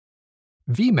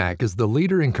VMAC is the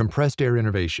leader in compressed air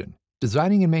innovation,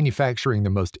 designing and manufacturing the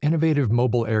most innovative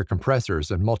mobile air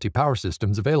compressors and multi-power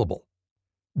systems available.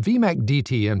 VMAC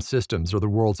DTM systems are the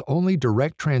world's only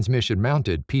direct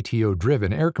transmission-mounted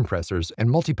PTO-driven air compressors and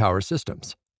multi-power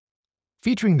systems.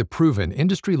 Featuring the proven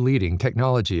industry-leading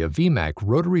technology of VMAC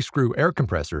rotary screw air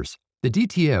compressors, the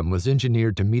DTM was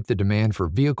engineered to meet the demand for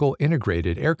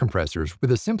vehicle-integrated air compressors with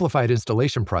a simplified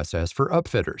installation process for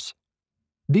upfitters.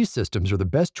 These systems are the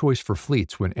best choice for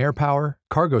fleets when air power,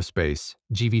 cargo space,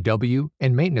 GVW,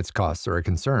 and maintenance costs are a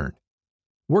concern.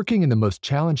 Working in the most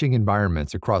challenging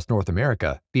environments across North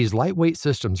America, these lightweight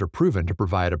systems are proven to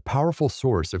provide a powerful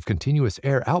source of continuous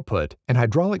air output and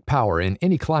hydraulic power in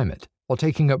any climate, while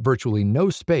taking up virtually no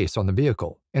space on the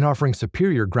vehicle and offering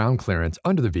superior ground clearance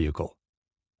under the vehicle.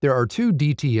 There are two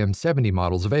DTM70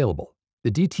 models available,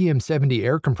 the DTM70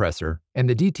 air compressor and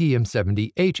the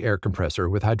DTM70-H air compressor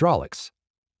with hydraulics.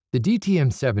 The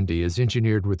DTM70 is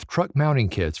engineered with truck mounting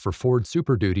kits for Ford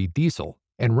Super Duty diesel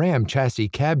and Ram chassis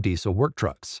cab diesel work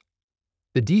trucks.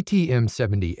 The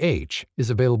DTM70-H is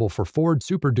available for Ford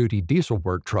Super Duty diesel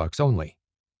work trucks only.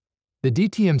 The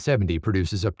DTM70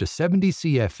 produces up to 70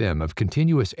 CFM of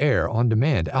continuous air on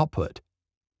demand output.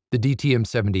 The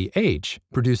DTM70-H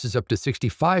produces up to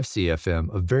 65 CFM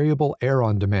of variable air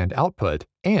on demand output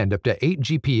and up to 8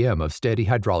 GPM of steady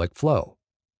hydraulic flow.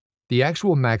 The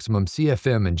actual maximum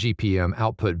CFM and GPM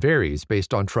output varies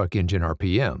based on truck engine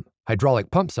RPM, hydraulic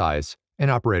pump size,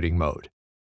 and operating mode.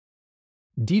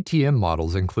 DTM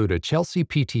models include a Chelsea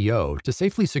PTO to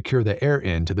safely secure the air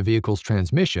end to the vehicle's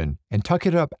transmission and tuck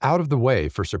it up out of the way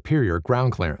for superior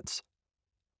ground clearance.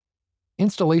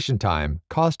 Installation time,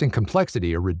 cost, and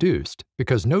complexity are reduced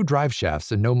because no drive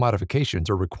shafts and no modifications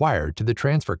are required to the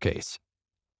transfer case.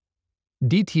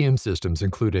 DTM systems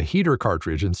include a heater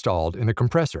cartridge installed in the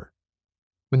compressor.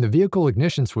 When the vehicle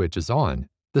ignition switch is on,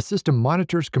 the system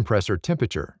monitors compressor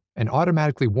temperature and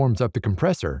automatically warms up the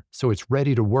compressor so it's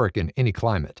ready to work in any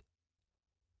climate.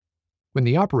 When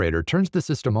the operator turns the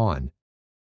system on,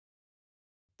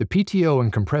 the PTO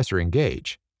and compressor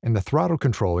engage, and the throttle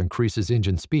control increases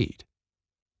engine speed.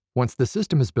 Once the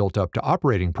system is built up to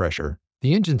operating pressure,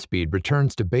 the engine speed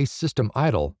returns to base system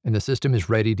idle and the system is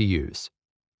ready to use.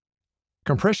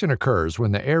 Compression occurs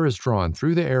when the air is drawn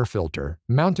through the air filter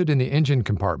mounted in the engine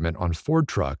compartment on Ford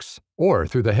trucks or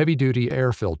through the heavy-duty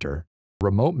air filter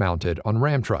remote-mounted on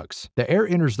Ram trucks. The air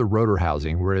enters the rotor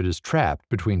housing where it is trapped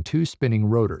between two spinning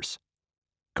rotors.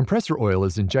 Compressor oil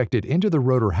is injected into the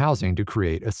rotor housing to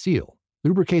create a seal,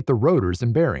 lubricate the rotors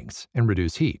and bearings, and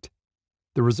reduce heat.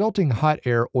 The resulting hot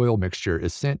air oil mixture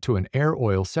is sent to an air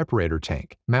oil separator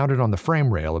tank mounted on the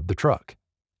frame rail of the truck.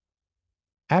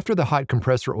 After the hot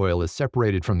compressor oil is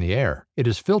separated from the air, it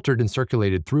is filtered and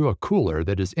circulated through a cooler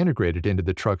that is integrated into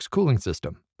the truck's cooling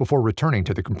system before returning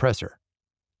to the compressor.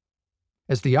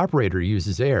 As the operator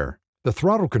uses air, the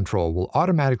throttle control will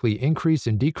automatically increase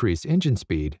and decrease engine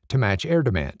speed to match air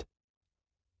demand.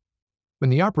 When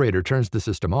the operator turns the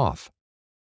system off,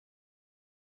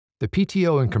 the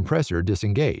PTO and compressor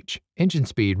disengage, engine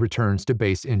speed returns to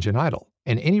base engine idle,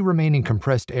 and any remaining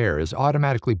compressed air is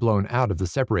automatically blown out of the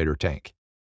separator tank.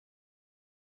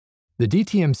 The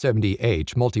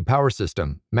DTM70-H multi-power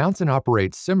system mounts and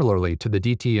operates similarly to the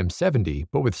DTM70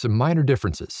 but with some minor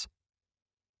differences.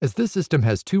 As this system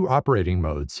has two operating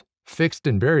modes, fixed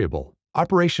and variable,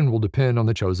 operation will depend on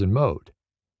the chosen mode.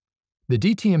 The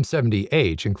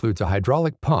DTM70-H includes a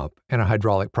hydraulic pump and a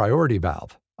hydraulic priority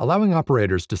valve, allowing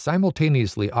operators to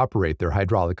simultaneously operate their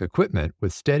hydraulic equipment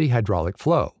with steady hydraulic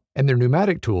flow and their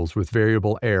pneumatic tools with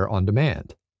variable air on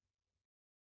demand.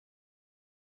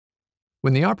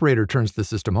 When the operator turns the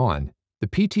system on, the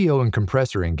PTO and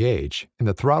compressor engage and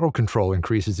the throttle control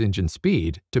increases engine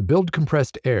speed to build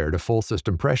compressed air to full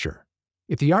system pressure.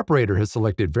 If the operator has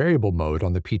selected variable mode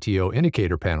on the PTO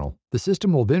indicator panel, the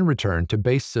system will then return to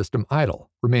base system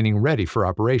idle, remaining ready for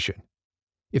operation.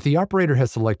 If the operator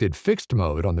has selected fixed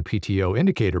mode on the PTO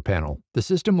indicator panel, the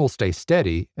system will stay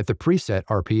steady at the preset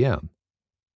RPM.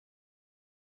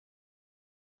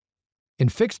 In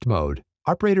fixed mode,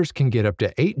 operators can get up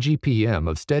to 8 GPM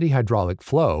of steady hydraulic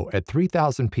flow at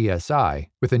 3,000 psi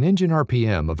with an engine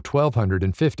RPM of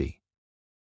 1,250.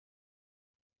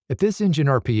 At this engine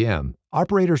RPM,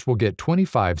 operators will get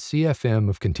 25 CFM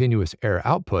of continuous air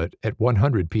output at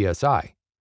 100 psi.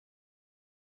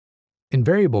 In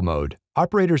variable mode,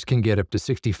 operators can get up to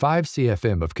 65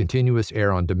 CFM of continuous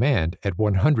air on demand at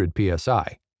 100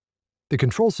 psi. The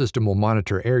control system will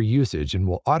monitor air usage and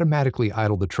will automatically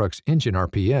idle the truck's engine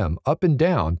RPM up and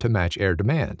down to match air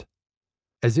demand.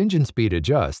 As engine speed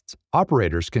adjusts,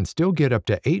 operators can still get up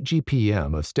to 8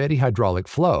 GPM of steady hydraulic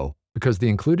flow because the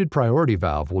included priority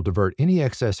valve will divert any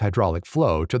excess hydraulic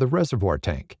flow to the reservoir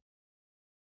tank.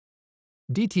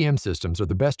 DTM systems are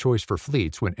the best choice for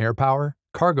fleets when air power,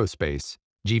 cargo space,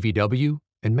 GVW,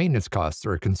 and maintenance costs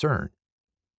are a concern.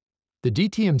 The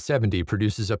DTM70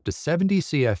 produces up to 70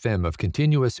 CFM of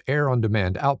continuous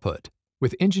air-on-demand output,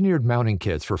 with engineered mounting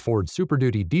kits for Ford Super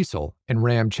Duty diesel and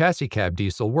Ram chassis cab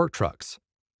diesel work trucks.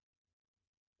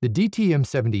 The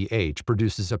DTM70-H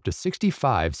produces up to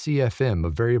 65 CFM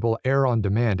of variable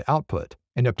air-on-demand output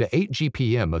and up to 8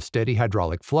 GPM of steady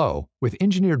hydraulic flow, with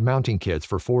engineered mounting kits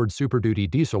for Ford Super Duty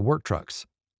diesel work trucks.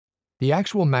 The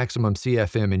actual maximum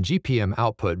CFM and GPM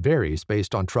output varies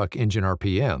based on truck engine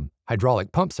RPM,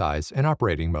 hydraulic pump size, and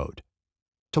operating mode.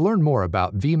 To learn more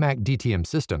about VMAC DTM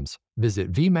systems,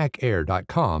 visit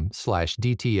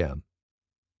vmacair.com/DTM.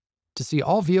 To see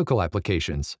all vehicle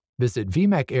applications, visit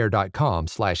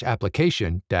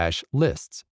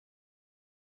vmacair.com/application-lists.